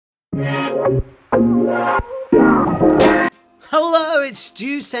Hello, it's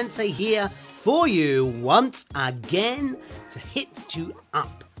Stu Sensei here for you once again to hit you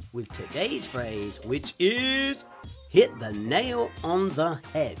up with today's phrase, which is hit the nail on the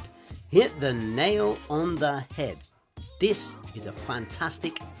head. Hit the nail on the head. This is a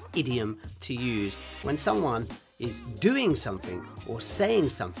fantastic idiom to use when someone is doing something or saying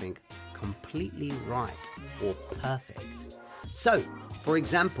something completely right or perfect. So, for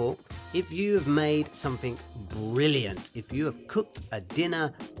example, if you have made something brilliant, if you have cooked a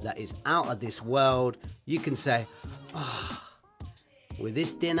dinner that is out of this world, you can say, "Ah, with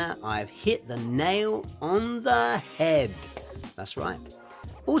this dinner, I've hit the nail on the head." That's right.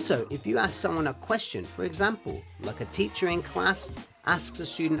 Also, if you ask someone a question, for example, like a teacher in class asks a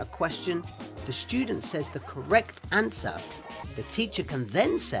student a question, the student says the correct answer, the teacher can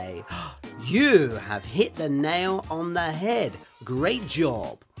then say, "You have hit the nail on the head. Great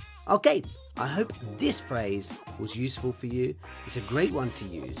job." Okay, I hope this phrase was useful for you. It's a great one to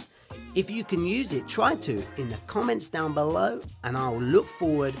use. If you can use it, try to in the comments down below, and I'll look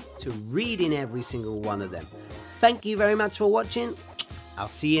forward to reading every single one of them. Thank you very much for watching. I'll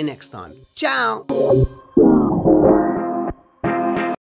see you next time. Ciao!